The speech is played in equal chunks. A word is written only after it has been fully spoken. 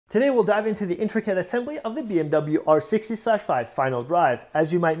Today we'll dive into the intricate assembly of the BMW R60/5 final drive.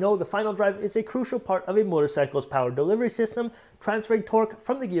 As you might know, the final drive is a crucial part of a motorcycle's power delivery system, transferring torque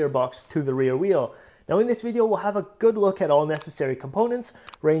from the gearbox to the rear wheel. Now in this video, we'll have a good look at all necessary components,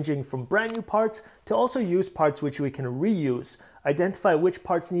 ranging from brand new parts to also used parts which we can reuse, identify which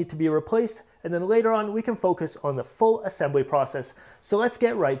parts need to be replaced, and then later on we can focus on the full assembly process. So let's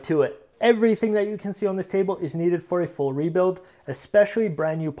get right to it. Everything that you can see on this table is needed for a full rebuild, especially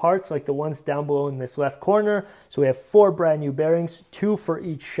brand new parts like the ones down below in this left corner. So we have 4 brand new bearings, 2 for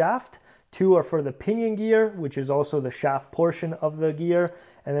each shaft. 2 are for the pinion gear, which is also the shaft portion of the gear.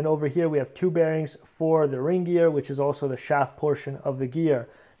 And then over here we have 2 bearings for the ring gear, which is also the shaft portion of the gear.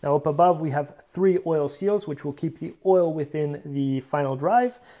 Now up above we have 3 oil seals, which will keep the oil within the final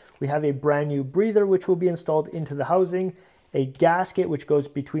drive. We have a brand new breather, which will be installed into the housing, a gasket which goes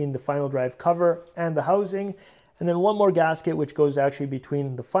between the final drive cover and the housing, and then one more gasket which goes actually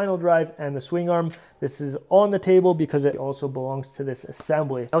between the final drive and the swing arm. This is on the table because it also belongs to this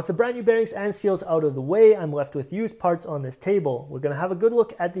assembly. Now with the brand new bearings and seals out of the way, I'm left with used parts on this table. We're going to have a good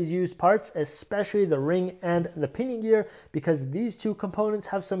look at these used parts, especially the ring and the pinion gear, because these 2 components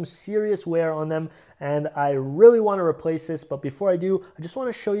have some serious wear on them and I really want to replace this. But before I do, I just want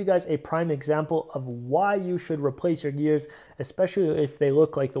to show you guys a prime example of why you should replace your gears, especially if they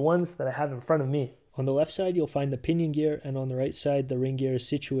look like the ones that I have in front of me. On the left side, you'll find the pinion gear, and on the right side, the ring gear is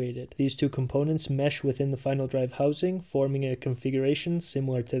situated. These 2 components mesh within the final drive housing, forming a configuration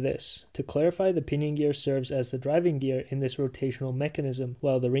similar to this. To clarify, the pinion gear serves as the driving gear in this rotational mechanism,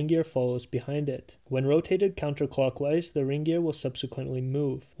 while the ring gear follows behind it. When rotated counterclockwise, the ring gear will subsequently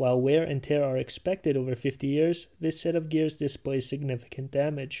move. While wear and tear are expected over 50 years, this set of gears displays significant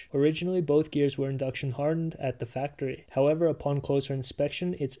damage. Originally, both gears were induction hardened at the factory. However, upon closer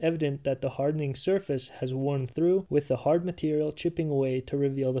inspection, it's evident that the hardening surface has worn through, with the hard material chipping away to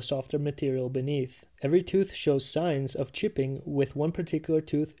reveal the softer material beneath. Every tooth shows signs of chipping, with one particular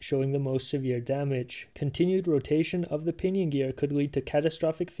tooth showing the most severe damage. Continued rotation of the pinion gear could lead to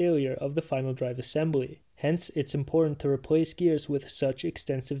catastrophic failure of the final drive assembly. Hence, it's important to replace gears with such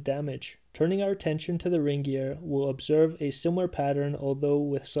extensive damage. Turning our attention to the ring gear, we'll observe a similar pattern, although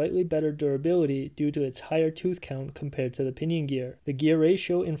with slightly better durability due to its higher tooth count compared to the pinion gear. The gear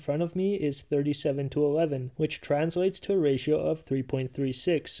ratio in front of me is 37:11, which translates to a ratio of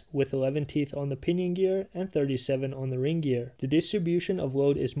 3.36, with 11 teeth on the pinion gear and 37 on the ring gear. The distribution of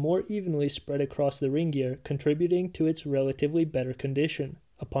load is more evenly spread across the ring gear, contributing to its relatively better condition.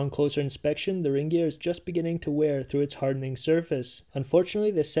 Upon closer inspection, the ring gear is just beginning to wear through its hardening surface. Unfortunately,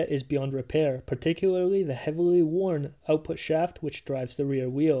 this set is beyond repair, particularly the heavily worn output shaft which drives the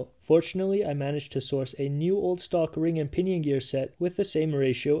rear wheel. Fortunately, I managed to source a new old stock ring and pinion gear set with the same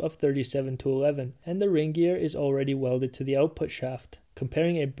ratio of 37:11, and the ring gear is already welded to the output shaft.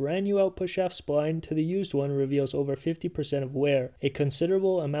 Comparing a brand new output shaft spline to the used one reveals over 50% of wear, a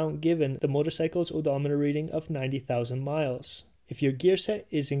considerable amount given the motorcycle's odometer reading of 90,000 miles. If your gear set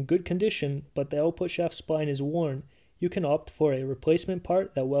is in good condition, but the output shaft spline is worn, you can opt for a replacement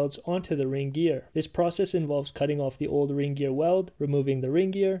part that welds onto the ring gear. This process involves cutting off the old ring gear weld, removing the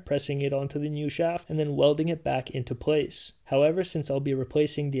ring gear, pressing it onto the new shaft, and then welding it back into place. However, since I'll be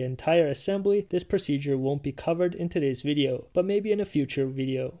replacing the entire assembly, this procedure won't be covered in today's video, but maybe in a future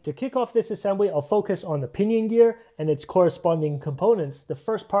video. To kick off this assembly, I'll focus on the pinion gear and its corresponding components. The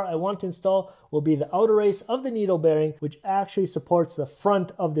first part I want to install will be the outer race of the needle bearing, which actually supports the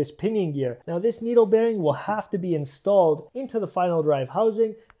front of this pinion gear. Now this needle bearing will have to be installed into the final drive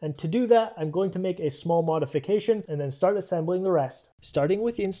housing, and to do that, I'm going to make a small modification and then start assembling the rest. Starting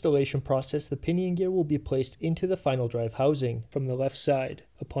with the installation process, the pinion gear will be placed into the final drive housing from the left side.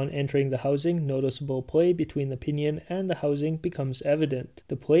 Upon entering the housing, noticeable play between the pinion and the housing becomes evident.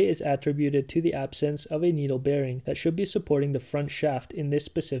 The play is attributed to the absence of a needle bearing that should be supporting the front shaft in this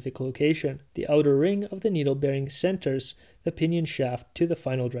specific location. The outer ring of the needle bearing centers the pinion shaft to the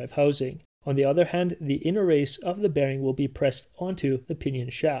final drive housing. On the other hand, the inner race of the bearing will be pressed onto the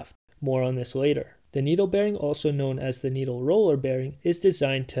pinion shaft. More on this later. The needle bearing, also known as the needle roller bearing, is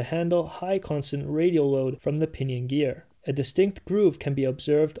designed to handle high constant radial load from the pinion gear. A distinct groove can be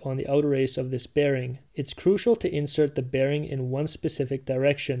observed on the outer race of this bearing. It's crucial to insert the bearing in one specific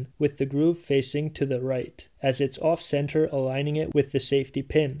direction, with the groove facing to the right, as it's off-center, aligning it with the safety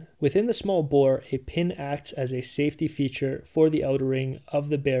pin. Within the small bore, a pin acts as a safety feature for the outer ring of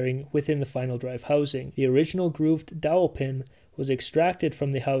the bearing within the final drive housing. The original grooved dowel pin was extracted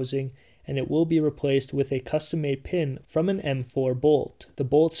from the housing and it will be replaced with a custom-made pin from an M4 bolt. The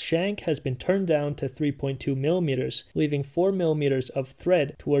bolt's shank has been turned down to 3.2 millimeters, leaving 4 millimeters of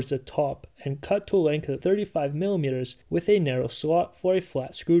thread towards the top and cut to a length of 35 millimeters with a narrow slot for a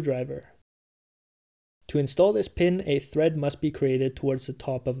flat screwdriver. To install this pin, a thread must be created towards the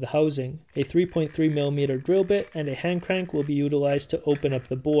top of the housing. A 3.3mm drill bit and a hand crank will be utilized to open up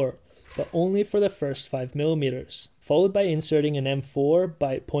the bore, but only for the first 5mm, followed by inserting an M4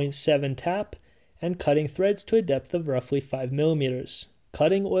 by 0.7 tap and cutting threads to a depth of roughly 5mm.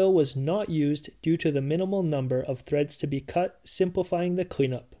 Cutting oil was not used due to the minimal number of threads to be cut, simplifying the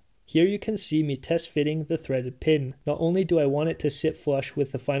cleanup. Here you can see me test fitting the threaded pin. Not only do I want it to sit flush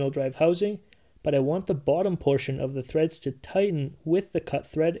with the final drive housing, but I want the bottom portion of the threads to tighten with the cut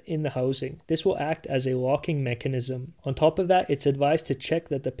thread in the housing. This will act as a locking mechanism. On top of that, it's advised to check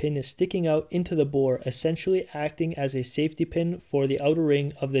that the pin is sticking out into the bore, essentially acting as a safety pin for the outer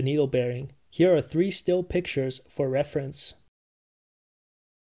ring of the needle bearing. Here are 3 still pictures for reference.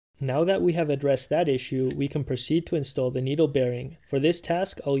 Now that we have addressed that issue, we can proceed to install the needle bearing. For this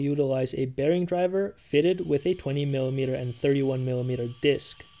task, I'll utilize a bearing driver fitted with a 20mm and 31mm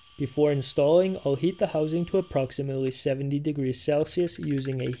disc. Before installing, I'll heat the housing to approximately 70 degrees Celsius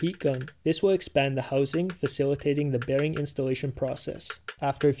using a heat gun. This will expand the housing, facilitating the bearing installation process.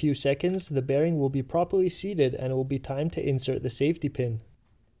 After a few seconds, the bearing will be properly seated and it will be time to insert the safety pin.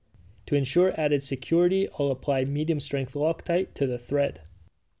 To ensure added security, I'll apply medium strength Loctite to the thread.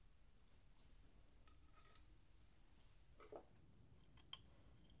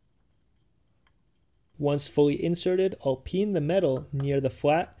 Once fully inserted, I'll peen the metal near the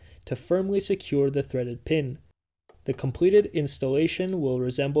flat to firmly secure the threaded pin. The completed installation will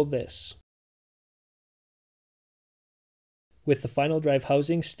resemble this. With the final drive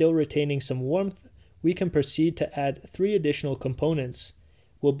housing still retaining some warmth, we can proceed to add 3 additional components.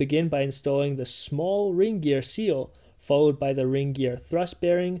 We'll begin by installing the small ring gear seal, followed by the ring gear thrust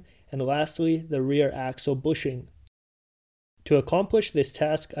bearing, and lastly the rear axle bushing. To accomplish this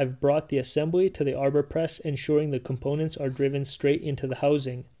task, I've brought the assembly to the arbor press, ensuring the components are driven straight into the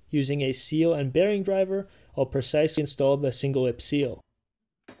housing. Using a seal and bearing driver, I'll precisely install the single lip seal.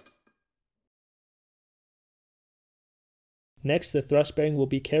 Next, the thrust bearing will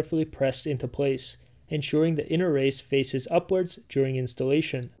be carefully pressed into place, ensuring the inner race faces upwards during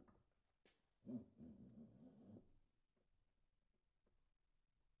installation.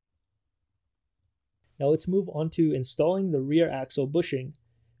 Now let's move on to installing the rear axle bushing.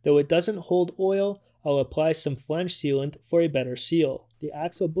 Though it doesn't hold oil, I'll apply some flange sealant for a better seal. The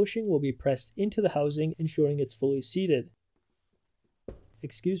axle bushing will be pressed into the housing, ensuring it's fully seated.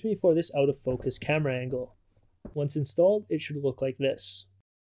 Excuse me for this out of focus camera angle. Once installed, it should look like this.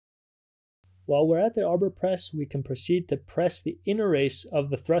 While we're at the arbor press, we can proceed to press the inner race of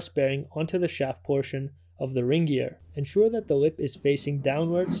the thrust bearing onto the shaft portion of the ring gear. Ensure that the lip is facing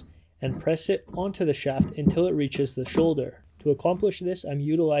downwards and press it onto the shaft until it reaches the shoulder. To accomplish this, I'm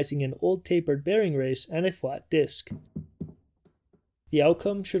utilizing an old tapered bearing race and a flat disc. The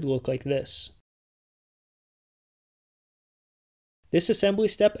outcome should look like this. This assembly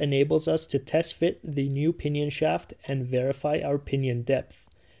step enables us to test fit the new pinion shaft and verify our pinion depth.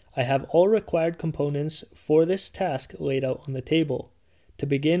 I have all required components for this task laid out on the table. To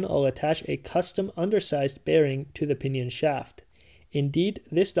begin, I'll attach a custom undersized bearing to the pinion shaft. Indeed,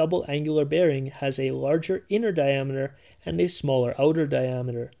 this double angular bearing has a larger inner diameter and a smaller outer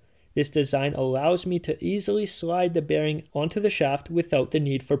diameter. This design allows me to easily slide the bearing onto the shaft without the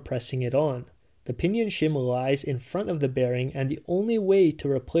need for pressing it on. The pinion shim lies in front of the bearing, and the only way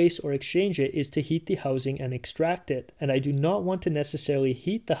to replace or exchange it is to heat the housing and extract it, and I do not want to necessarily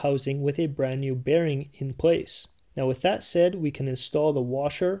heat the housing with a brand new bearing in place. Now with that said, we can install the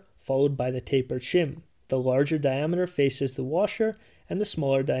washer followed by the tapered shim. The larger diameter faces the washer and the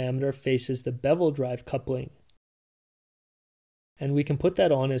smaller diameter faces the bevel drive coupling. And we can put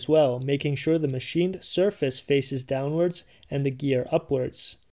that on as well, making sure the machined surface faces downwards and the gear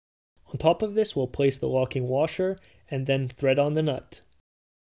upwards. On top of this, we'll place the locking washer and then thread on the nut.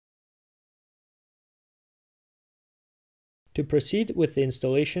 To proceed with the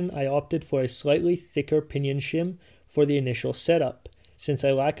installation, I opted for a slightly thicker pinion shim for the initial setup. Since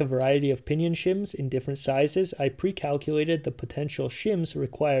I lack a variety of pinion shims in different sizes, I pre-calculated the potential shims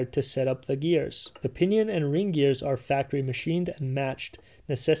required to set up the gears. The pinion and ring gears are factory machined and matched,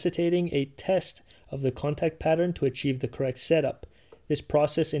 necessitating a test of the contact pattern to achieve the correct setup. This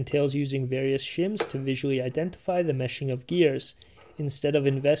process entails using various shims to visually identify the meshing of gears. Instead of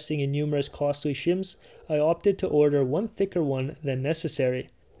investing in numerous costly shims, I opted to order one thicker one than necessary.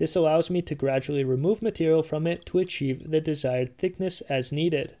 This allows me to gradually remove material from it to achieve the desired thickness as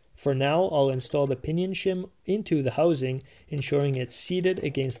needed. For now, I'll install the pinion shim into the housing, ensuring it's seated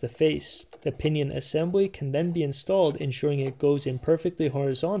against the face. The pinion assembly can then be installed, ensuring it goes in perfectly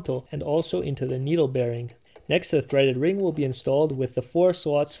horizontal and also into the needle bearing. Next, the threaded ring will be installed with the 4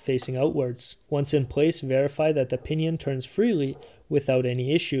 slots facing outwards. Once in place, verify that the pinion turns freely without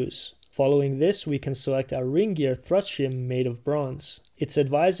any issues. Following this, we can select our ring gear thrust shim made of bronze. It's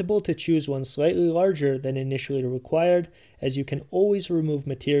advisable to choose one slightly larger than initially required, as you can always remove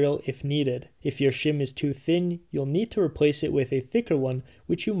material if needed. If your shim is too thin, you'll need to replace it with a thicker one,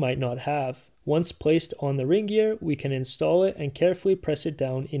 which you might not have. Once placed on the ring gear, we can install it and carefully press it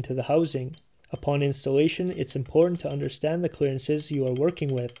down into the housing. Upon installation, it's important to understand the clearances you are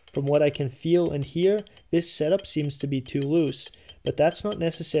working with. From what I can feel and hear, this setup seems to be too loose, but that's not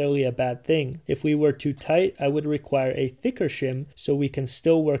necessarily a bad thing. If we were too tight, I would require a thicker shim so we can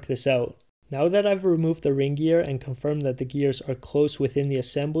still work this out. Now that I've removed the ring gear and confirmed that the gears are close within the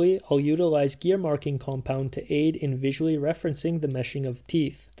assembly, I'll utilize gear marking compound to aid in visually referencing the meshing of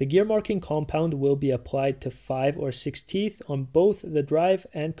teeth. The gear marking compound will be applied to 5 or 6 teeth on both the drive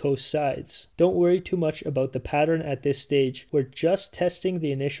and coast sides. Don't worry too much about the pattern at this stage. We're just testing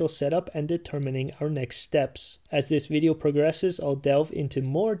the initial setup and determining our next steps. As this video progresses, I'll delve into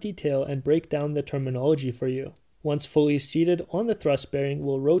more detail and break down the terminology for you. Once fully seated on the thrust bearing,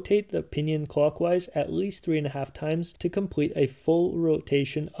 we'll rotate the pinion clockwise at least 3.5 times to complete a full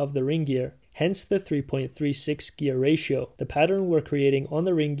rotation of the ring gear, hence the 3.36 gear ratio. The pattern we're creating on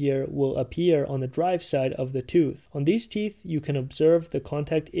the ring gear will appear on the drive side of the tooth. On these teeth, you can observe the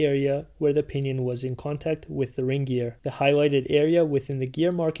contact area where the pinion was in contact with the ring gear. The highlighted area within the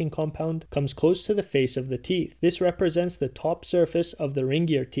gear marking compound comes close to the face of the teeth. This represents the top surface of the ring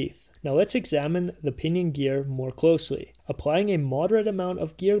gear teeth. Now let's examine the pinion gear more closely. Applying a moderate amount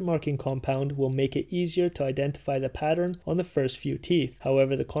of gear marking compound will make it easier to identify the pattern on the first few teeth.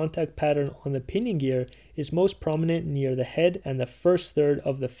 However, the contact pattern on the pinion gear is most prominent near the head and the first third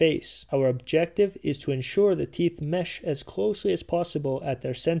of the face. Our objective is to ensure the teeth mesh as closely as possible at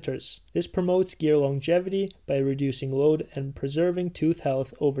their centers. This promotes gear longevity by reducing load and preserving tooth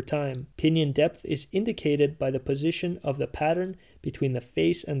health over time. Pinion depth is indicated by the position of the pattern between the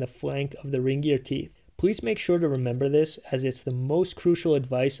face and the flank of the ring gear teeth. Please make sure to remember this, as it's the most crucial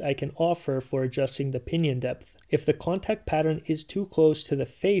advice I can offer for adjusting the pinion depth. If the contact pattern is too close to the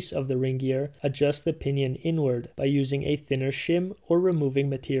face of the ring gear, adjust the pinion inward by using a thinner shim or removing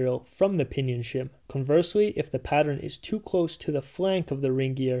material from the pinion shim. Conversely, if the pattern is too close to the flank of the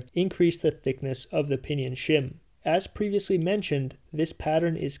ring gear, increase the thickness of the pinion shim. As previously mentioned, this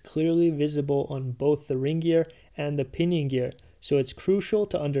pattern is clearly visible on both the ring gear and the pinion gear, so it's crucial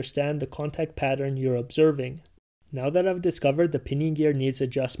to understand the contact pattern you're observing. Now that I've discovered the pinion gear needs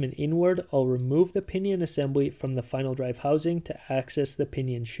adjustment inward, I'll remove the pinion assembly from the final drive housing to access the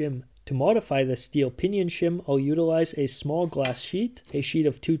pinion shim. To modify the steel pinion shim, I'll utilize a small glass sheet, a sheet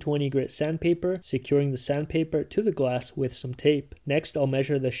of 220 grit sandpaper, securing the sandpaper to the glass with some tape. Next, I'll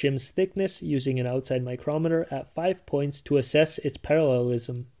measure the shim's thickness using an outside micrometer at 5 points to assess its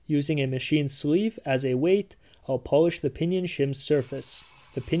parallelism. Using a machine sleeve as a weight, I'll polish the pinion shim's surface.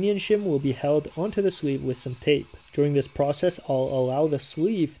 The pinion shim will be held onto the sleeve with some tape. During this process, I'll allow the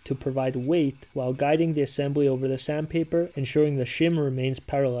sleeve to provide weight while guiding the assembly over the sandpaper, ensuring the shim remains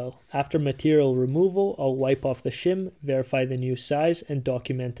parallel. After material removal, I'll wipe off the shim, verify the new size, and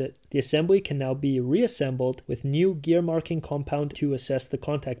document it. The assembly can now be reassembled with new gear marking compound to assess the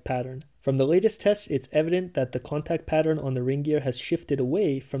contact pattern. From the latest tests, it's evident that the contact pattern on the ring gear has shifted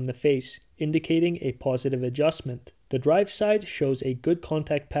away from the face, indicating a positive adjustment. The drive side shows a good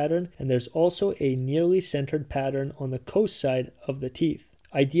contact pattern, and there's also a nearly centered pattern on the coast side of the teeth.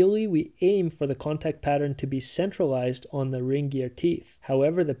 Ideally, we aim for the contact pattern to be centralized on the ring gear teeth.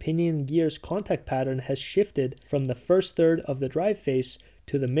 However, the pinion gear's contact pattern has shifted from the first third of the drive face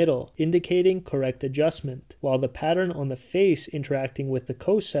to the middle, indicating correct adjustment. While the pattern on the face interacting with the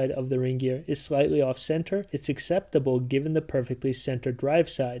coast side of the ring gear is slightly off center, it's acceptable given the perfectly centered drive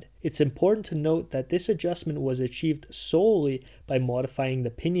side. It's important to note that this adjustment was achieved solely by modifying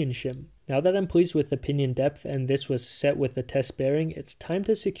the pinion shim. Now that I'm pleased with the pinion depth and this was set with the test bearing, it's time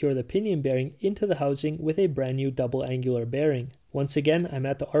to secure the pinion bearing into the housing with a brand new double angular bearing. Once again, I'm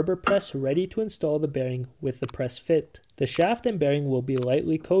at the arbor press ready to install the bearing with the press fit. The shaft and bearing will be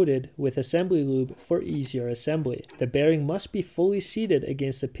lightly coated with assembly lube for easier assembly. The bearing must be fully seated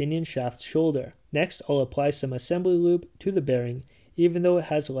against the pinion shaft's shoulder. Next, I'll apply some assembly lube to the bearing, even though it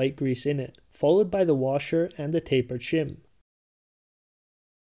has light grease in it, followed by the washer and the tapered shim.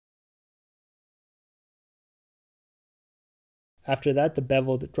 After that, the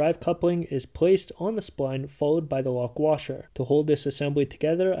beveled drive coupling is placed on the spline, followed by the lock washer. To hold this assembly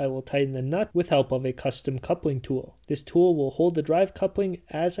together, I will tighten the nut with help of a custom coupling tool. This tool will hold the drive coupling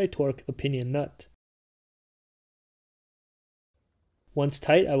as I torque the pinion nut. Once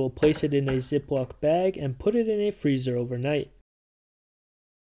tight, I will place it in a Ziploc bag and put it in a freezer overnight.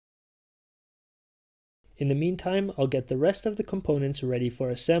 In the meantime, I'll get the rest of the components ready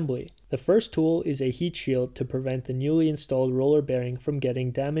for assembly. The first tool is a heat shield to prevent the newly installed roller bearing from getting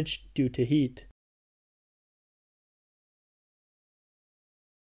damaged due to heat.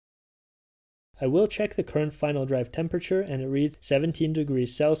 I will check the current final drive temperature and it reads 17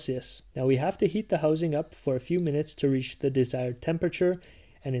 degrees Celsius. Now we have to heat the housing up for a few minutes to reach the desired temperature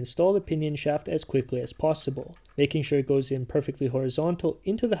and install the pinion shaft as quickly as possible, making sure it goes in perfectly horizontal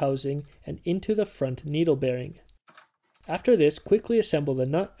into the housing and into the front needle bearing. After this, quickly assemble the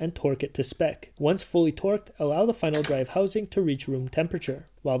nut and torque it to spec. Once fully torqued, allow the final drive housing to reach room temperature.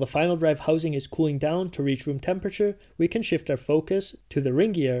 While the final drive housing is cooling down to reach room temperature, we can shift our focus to the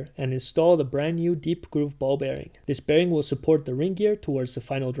ring gear and install the brand new deep groove ball bearing. This bearing will support the ring gear towards the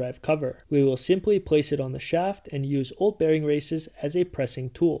final drive cover. We will simply place it on the shaft and use old bearing races as a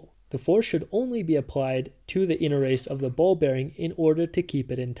pressing tool. The force should only be applied to the inner race of the ball bearing in order to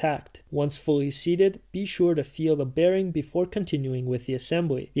keep it intact. Once fully seated, be sure to feel the bearing before continuing with the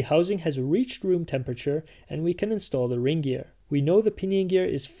assembly. The housing has reached room temperature and we can install the ring gear. We know the pinion gear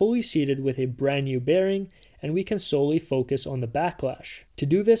is fully seated with a brand new bearing and we can solely focus on the backlash. To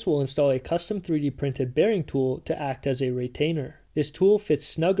do this, we'll install a custom 3D printed bearing tool to act as a retainer. This tool fits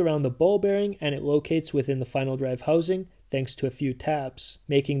snug around the ball bearing and it locates within the final drive housing thanks to a few tabs,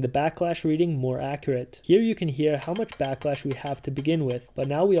 making the backlash reading more accurate. Here you can hear how much backlash we have to begin with, but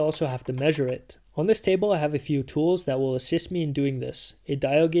now we also have to measure it. On this table I have a few tools that will assist me in doing this. A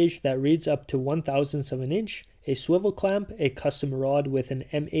dial gauge that reads up to 1/1000th of an inch, a swivel clamp, a custom rod with an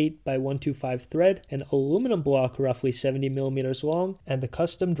M8 by 125 thread, an aluminum block roughly 70mm long, and the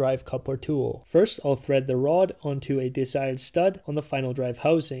custom drive coupler tool. First, I'll thread the rod onto a desired stud on the final drive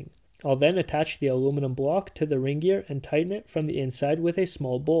housing. I'll then attach the aluminum block to the ring gear and tighten it from the inside with a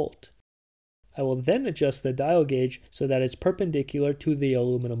small bolt. I will then adjust the dial gauge so that it's perpendicular to the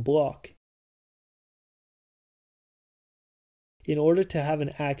aluminum block. In order to have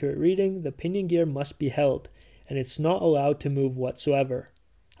an accurate reading, the pinion gear must be held, and it's not allowed to move whatsoever.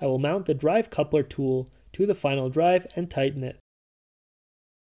 I will mount the drive coupler tool to the final drive and tighten it.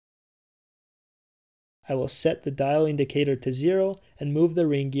 I will set the dial indicator to 0 and move the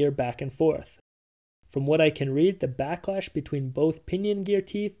ring gear back and forth. From what I can read, the backlash between both pinion gear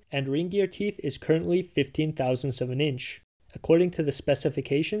teeth and ring gear teeth is currently 15/1000ths of an inch. According to the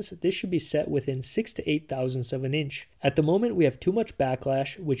specifications, this should be set within 6 to 8/1000ths of an inch. At the moment we have too much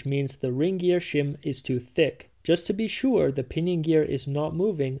backlash, which means the ring gear shim is too thick. Just to be sure the pinion gear is not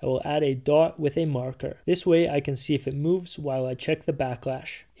moving, I will add a dot with a marker. This way I can see if it moves while I check the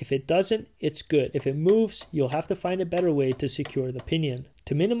backlash. If it doesn't, it's good. If it moves, you'll have to find a better way to secure the pinion.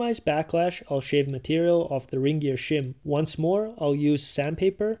 To minimize backlash, I'll shave material off the ring gear shim. Once more, I'll use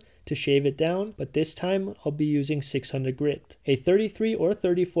sandpaper to shave it down, but this time I'll be using 600 grit. A 33 or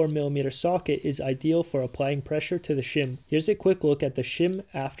 34mm socket is ideal for applying pressure to the shim. Here's a quick look at the shim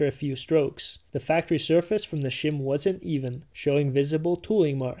after a few strokes. The factory surface from the shim wasn't even, showing visible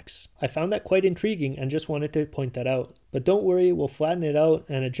tooling marks. I found that quite intriguing and just wanted to point that out. But don't worry, we'll flatten it out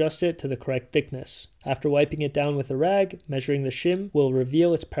and adjust it to the correct thickness. After wiping it down with a rag, measuring the shim will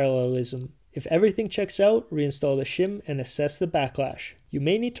reveal its parallelism. If everything checks out, reinstall the shim and assess the backlash. You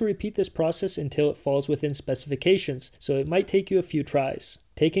may need to repeat this process until it falls within specifications, so it might take you a few tries.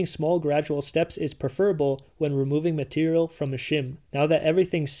 Taking small gradual steps is preferable when removing material from a shim. Now that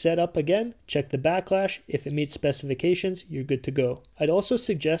everything's set up again, check the backlash. If it meets specifications, you're good to go. I'd also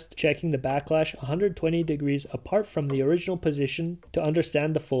suggest checking the backlash 120 degrees apart from the original position to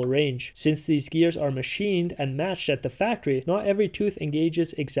understand the full range. Since these gears are machined and matched at the factory, not every tooth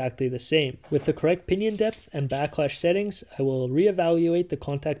engages exactly the same. With the correct pinion depth and backlash settings, I will reevaluate the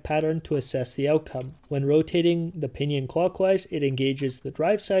contact pattern to assess the outcome. When rotating the pinion clockwise, it engages the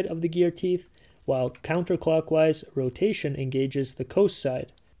drive side of the gear teeth, while counterclockwise rotation engages the coast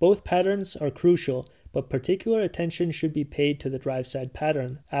side. Both patterns are crucial, but particular attention should be paid to the drive side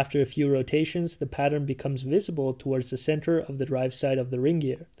pattern. After a few rotations, the pattern becomes visible towards the center of the drive side of the ring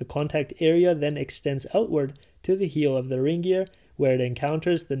gear. The contact area then extends outward to the heel of the ring gear, where it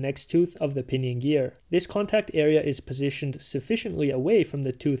encounters the next tooth of the pinion gear. This contact area is positioned sufficiently away from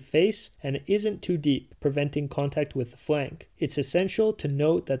the tooth face and isn't too deep, preventing contact with the flank. It's essential to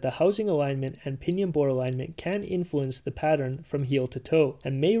note that the housing alignment and pinion bore alignment can influence the pattern from heel to toe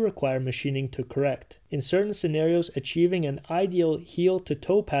and may require machining to correct. In certain scenarios, achieving an ideal heel to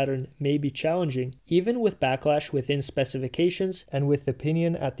toe pattern may be challenging, even with backlash within specifications and with the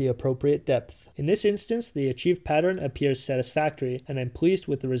pinion at the appropriate depth. In this instance, the achieved pattern appears satisfactory, and I'm pleased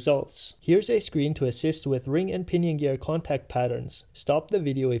with the results. Here's a screen to assist with ring and pinion gear contact patterns. Stop the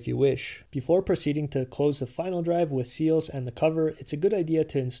video if you wish. Before proceeding to close the final drive with seals and the cover, it's a good idea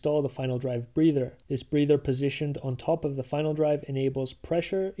to install the final drive breather. This breather positioned on top of the final drive enables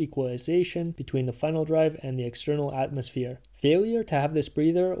pressure equalization between the final drive and the external atmosphere. Failure to have this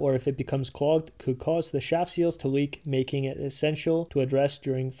breather, or if it becomes clogged, could cause the shaft seals to leak, making it essential to address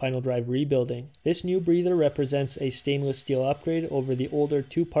during final drive rebuilding. This new breather represents a stainless steel upgrade over the older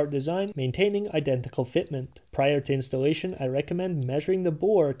two-part design, maintaining identical fitment. Prior to installation, I recommend measuring the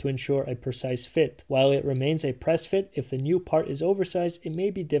bore to ensure a precise fit. While it remains a press fit, if the new part is oversized, it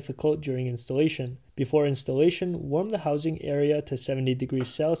may be difficult during installation. Before installation, warm the housing area to 70 degrees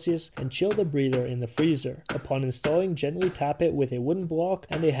Celsius and chill the breather in the freezer. Upon installing, gently tap it with a wooden block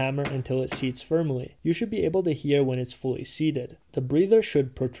and a hammer until it seats firmly. You should be able to hear when it's fully seated. The breather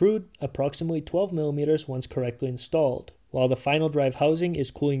should protrude approximately 12 mm once correctly installed. While the final drive housing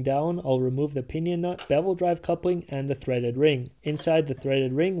is cooling down, I'll remove the pinion nut, bevel drive coupling, and the threaded ring. Inside the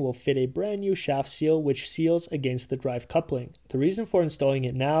threaded ring will fit a brand new shaft seal which seals against the drive coupling. The reason for installing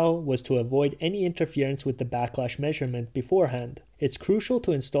it now was to avoid any interference with the backlash measurement beforehand. It's crucial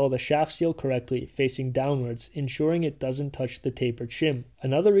to install the shaft seal correctly, facing downwards, ensuring it doesn't touch the tapered shim.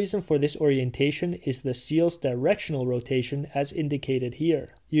 Another reason for this orientation is the seal's directional rotation as indicated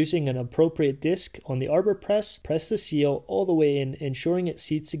here. Using an appropriate disc on the arbor press, press the seal all the way in, ensuring it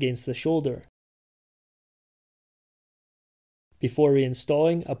seats against the shoulder. Before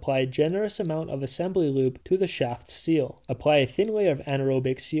reinstalling, apply a generous amount of assembly lube to the shaft seal. Apply a thin layer of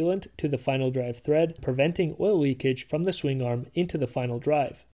anaerobic sealant to the final drive thread, preventing oil leakage from the swing arm into the final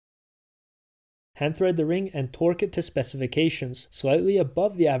drive. Hand thread the ring and torque it to specifications, slightly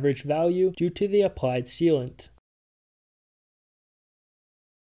above the average value due to the applied sealant.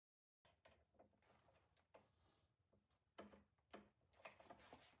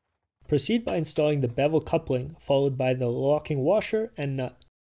 Proceed by installing the bevel coupling, followed by the locking washer and nut.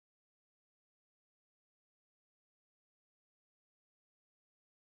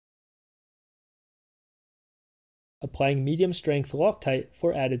 Applying medium strength Loctite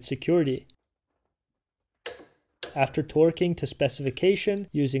for added security. After torquing to specification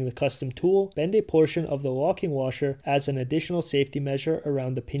using the custom tool, bend a portion of the locking washer as an additional safety measure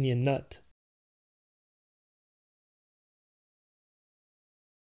around the pinion nut.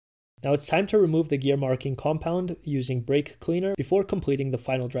 Now it's time to remove the gear marking compound using brake cleaner before completing the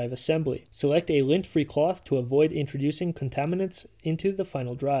final drive assembly. Select a lint-free cloth to avoid introducing contaminants into the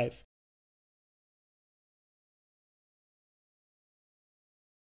final drive.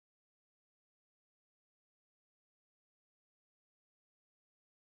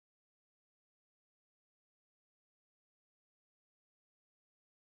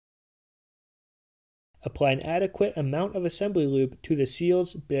 Apply an adequate amount of assembly lube to the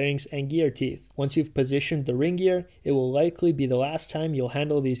seals, bearings, and gear teeth. Once you've positioned the ring gear, it will likely be the last time you'll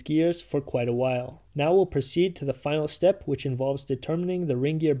handle these gears for quite a while. Now we'll proceed to the final step, which involves determining the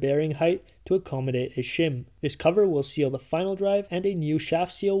ring gear bearing height to accommodate a shim. This cover will seal the final drive and a new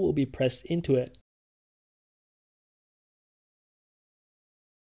shaft seal will be pressed into it.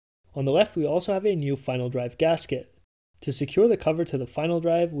 On the left, we also have a new final drive gasket. To secure the cover to the final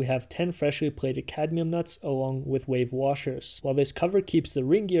drive, we have 10 freshly plated cadmium nuts along with wave washers. While this cover keeps the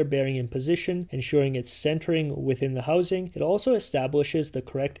ring gear bearing in position, ensuring it's centering within the housing, it also establishes the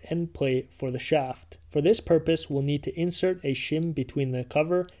correct end plate for the shaft. For this purpose, we'll need to insert a shim between the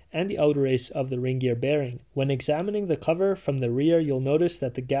cover and the outer race of the ring gear bearing. When examining the cover from the rear, you'll notice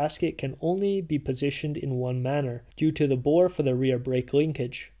that the gasket can only be positioned in one manner, due to the bore for the rear brake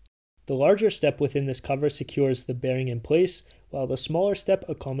linkage. The larger step within this cover secures the bearing in place, while the smaller step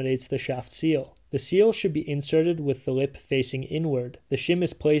accommodates the shaft seal. The seal should be inserted with the lip facing inward. The shim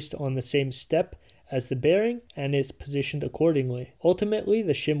is placed on the same step as the bearing and is positioned accordingly. Ultimately,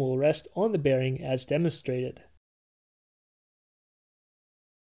 the shim will rest on the bearing as demonstrated.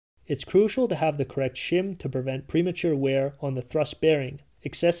 It's crucial to have the correct shim to prevent premature wear on the thrust bearing.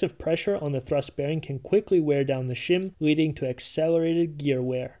 Excessive pressure on the thrust bearing can quickly wear down the shim, leading to accelerated gear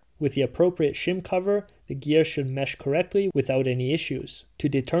wear. With the appropriate shim cover, the gear should mesh correctly without any issues. To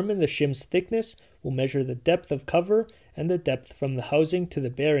determine the shim's thickness, we'll measure the depth of cover and the depth from the housing to the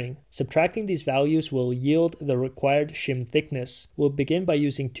bearing. Subtracting these values will yield the required shim thickness. We'll begin by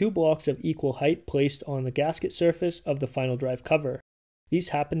using 2 blocks of equal height placed on the gasket surface of the final drive cover. These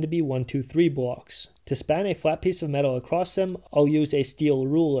happen to be 1, 2, 3 blocks. To span a flat piece of metal across them, I'll use a steel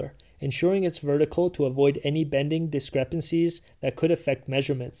ruler, ensuring it's vertical to avoid any bending discrepancies that could affect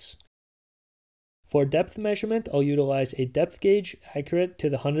measurements. For depth measurement, I'll utilize a depth gauge accurate to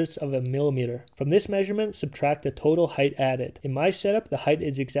the hundredths of a millimeter. From this measurement, subtract the total height added. In my setup, the height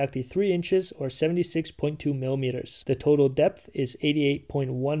is exactly 3 inches or 76.2 millimeters. The total depth is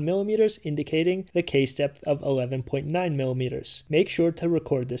 88.1 millimeters, indicating the case depth of 11.9 millimeters. Make sure to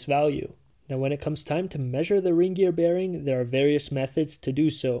record this value. Now when it comes time to measure the ring gear bearing, there are various methods to do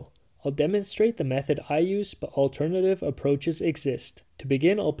so. I'll demonstrate the method I use, but alternative approaches exist. To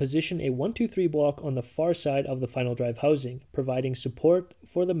begin, I'll position a 1, 2, 3 block on the far side of the final drive housing, providing support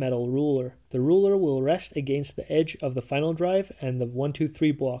for the metal ruler. The ruler will rest against the edge of the final drive and the 1, 2,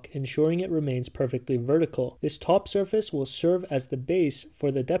 3 block, ensuring it remains perfectly vertical. This top surface will serve as the base for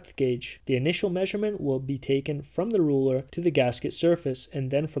the depth gauge. The initial measurement will be taken from the ruler to the gasket surface,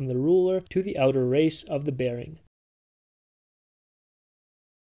 and then from the ruler to the outer race of the bearing.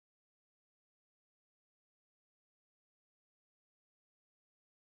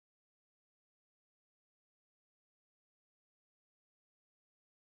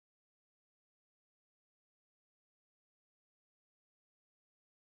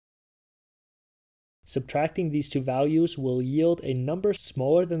 Subtracting these two values will yield a number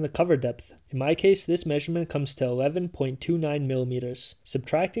smaller than the cover depth. In my case, this measurement comes to 11.29 millimeters.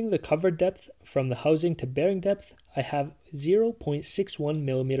 Subtracting the cover depth from the housing to bearing depth, I have 0.61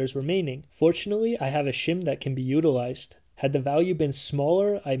 millimeters remaining. Fortunately, I have a shim that can be utilized. Had the value been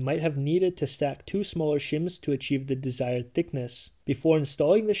smaller, I might have needed to stack 2 smaller shims to achieve the desired thickness. Before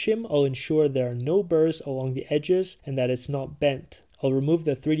installing the shim, I'll ensure there are no burrs along the edges and that it's not bent. I'll remove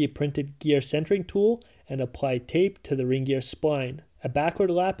the 3D printed gear centering tool and apply tape to the ring gear spline. A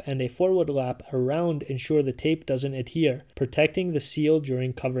backward lap and a forward lap around ensure the tape doesn't adhere, protecting the seal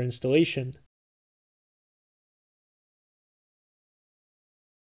during cover installation.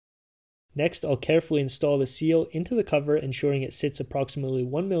 Next, I'll carefully install the seal into the cover, ensuring it sits approximately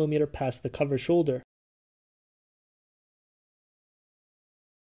 1 millimeter past the cover shoulder.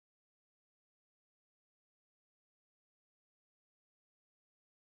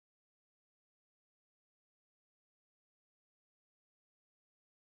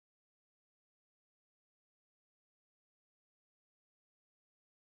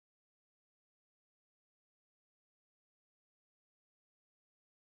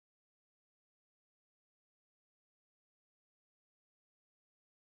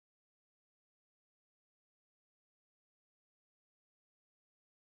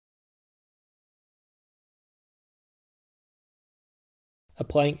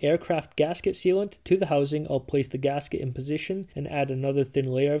 Applying aircraft gasket sealant to the housing, I'll place the gasket in position and add another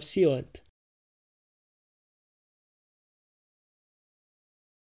thin layer of sealant.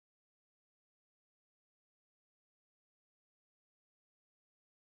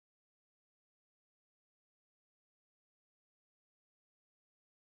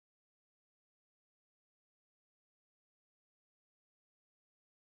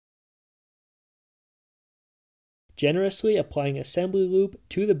 Generously applying assembly lube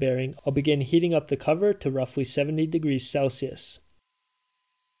to the bearing, I'll begin heating up the cover to roughly 70 degrees Celsius.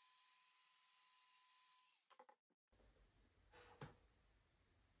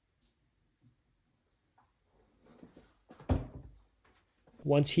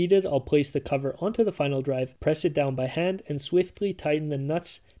 Once heated, I'll place the cover onto the final drive, press it down by hand, and swiftly tighten the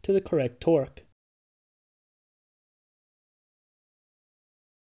nuts to the correct torque.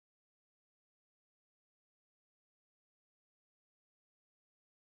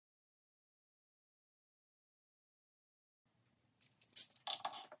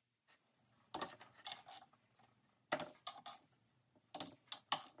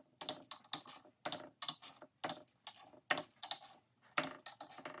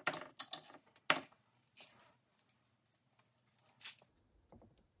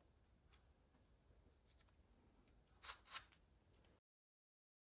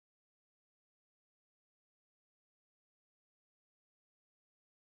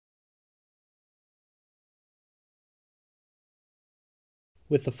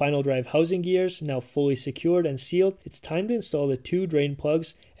 With the final drive housing gears now fully secured and sealed, it's time to install the 2 drain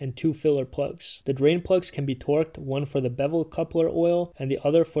plugs and 2 filler plugs. The drain plugs can be torqued, one for the bevel coupler oil and the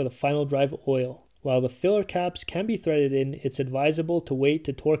other for the final drive oil. While the filler caps can be threaded in, it's advisable to wait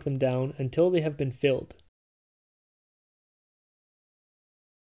to torque them down until they have been filled.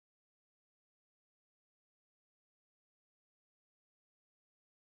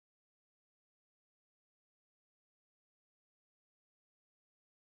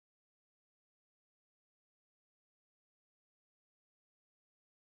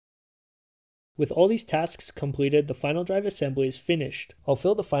 With all these tasks completed, the final drive assembly is finished. I'll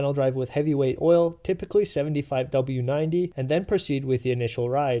fill the final drive with heavyweight oil, typically 75W90, and then proceed with the initial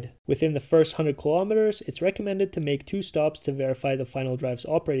ride. Within the first 100 kilometers, it's recommended to make 2 stops to verify the final drive's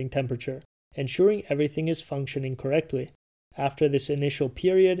operating temperature, ensuring everything is functioning correctly. After this initial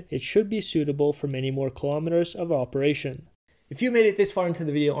period, it should be suitable for many more kilometers of operation. If you made it this far into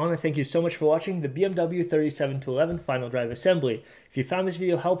the video, I want to thank you so much for watching the BMW 37-11 final drive assembly. If you found this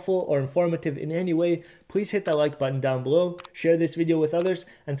video helpful or informative in any way, please hit that like button down below, share this video with others,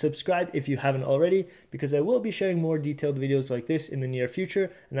 and subscribe if you haven't already, because I will be sharing more detailed videos like this in the near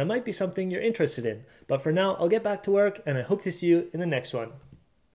future, and that might be something you're interested in. But for now, I'll get back to work, and I hope to see you in the next one.